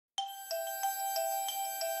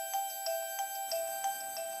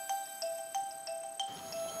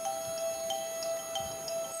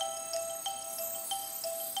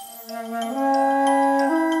When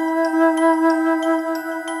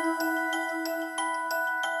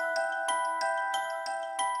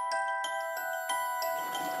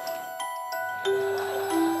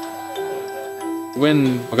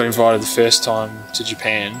I got invited the first time to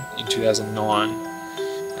Japan in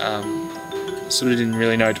 2009, sort of didn't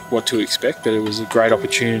really know what to expect, but it was a great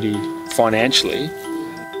opportunity financially,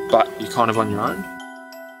 but you're kind of on your own.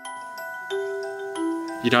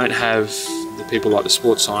 You don't have the people like the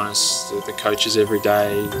sports scientists, the coaches every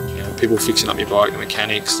day, you know, people fixing up your bike, the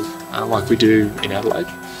mechanics, like we do in Adelaide.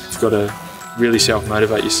 You've got to really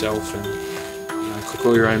self-motivate yourself and, you know, cook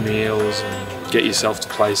all your own meals and get yourself to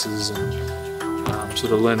places and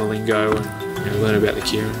sort of learn the lingo and, you know, learn about the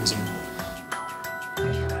Keirins.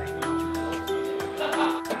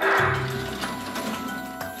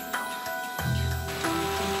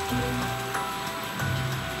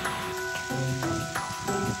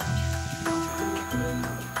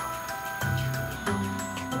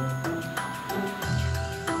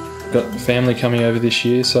 Got family coming over this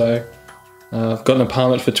year, so I've got an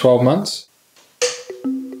apartment for 12 months.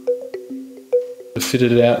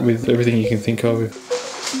 Fitted it out with everything you can think of.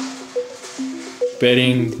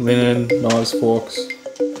 Bedding, linen, knives, forks,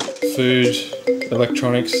 food,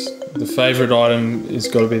 electronics. The favourite item has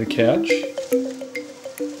got to be the couch.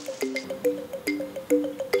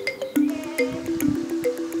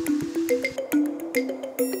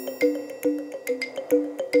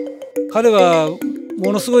 彼は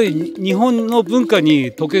ものすごい日本の文化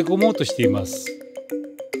に溶け込もうとしています。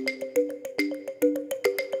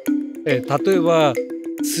例えば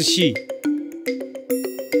寿司、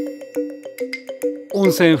温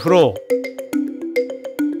泉風呂、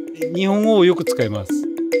日本語をよく使います。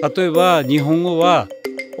例えば日本語は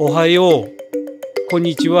おはよう、こん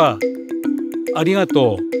にちは、ありが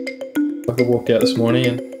とう。I walked out this morning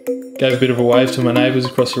and gave a bit of a wave to my neighbours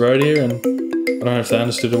across the road here, and I don't know if they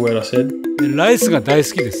understood a word I said. ライスが大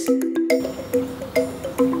好きです。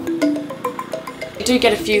You do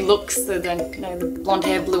get a few looks, the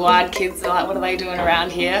blonde-haired, blue-eyed kids are like, what are they doing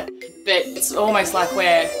around here? But it's almost like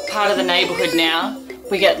we're part of the neighbourhood now.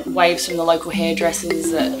 We get waves from the local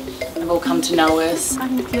hairdressers that have all come to know us.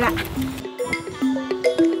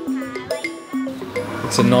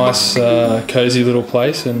 It's a nice, cosy little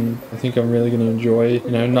place, and I think I'm really going to enjoy,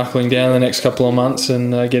 you know, knuckling down the next couple of months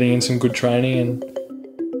and getting in some good training. And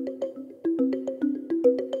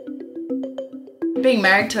being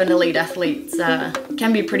married to an elite athlete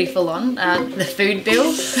can be pretty full on. The food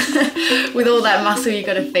bill, with all that muscle you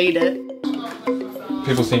got to feed it.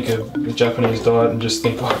 People think of the Japanese diet and just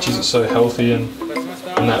think, oh geez, it's so healthy and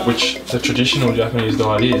that, which the traditional Japanese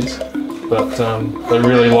diet is. But they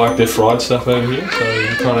really like their fried stuff over here, so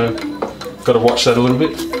you kind of got to watch that a little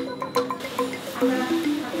bit.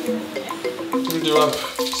 We do up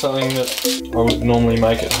something that I would normally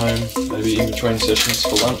make at home, maybe in between sessions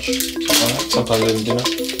for lunch, sometimes even dinner.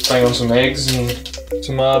 Bang on some eggs and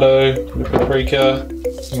tomato, a bit of paprika,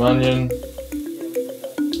 some onion,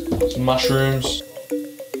 some mushrooms,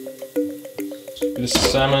 a bit of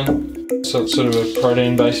salmon. So it's sort of a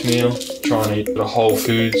protein-based meal. Try and eat a whole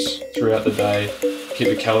foods throughout the day, keep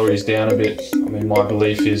the calories down a bit. I mean, my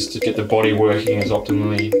belief is to get the body working as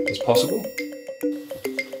optimally as possible.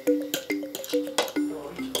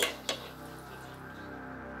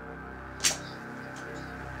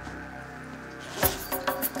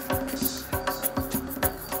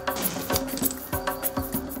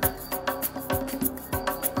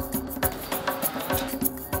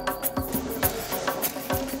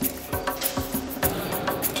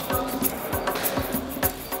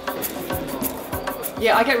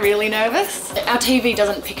 Yeah, I get really nervous. Our TV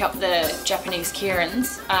doesn't pick up the Japanese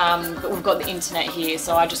Keirins, but we've got the internet here,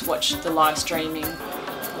 so I just watch the live streaming.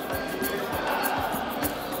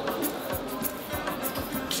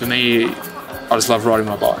 For me, I just love riding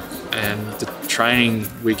my bike, and the training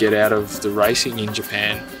we get out of the racing in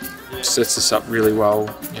Japan sets us up really well,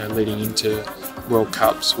 you know, leading into World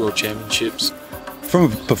Cups, World Championships.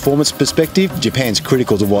 From a performance perspective, Japan's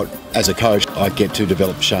critical to what, as a coach, I get to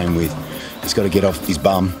develop Shane with. He's got to get off his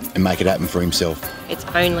bum and make it happen for himself. It's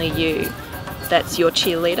only you. That's your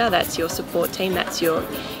cheerleader, that's your support team, that's your,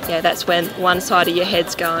 that's when one side of your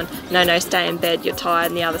head's going, no, stay in bed, you're tired,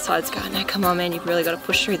 and the other side's going, no, come on man, you've really got to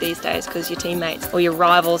push through these days because your teammates or your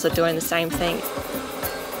rivals are doing the same thing.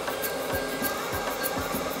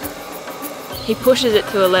 He pushes it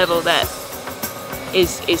to a level that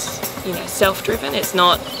is self-driven. It's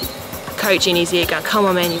not coach in his ear going, come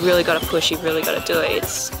on man, you've really got to push, you've really got to do it.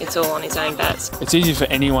 It's all on his own bats. It's easy for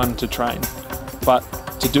anyone to train, but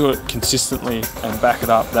to do it consistently and back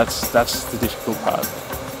it up, that's the difficult part.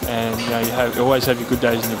 and you know you always have your good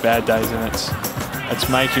days and your bad days, and it's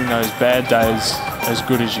making those bad days as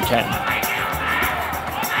good as you can.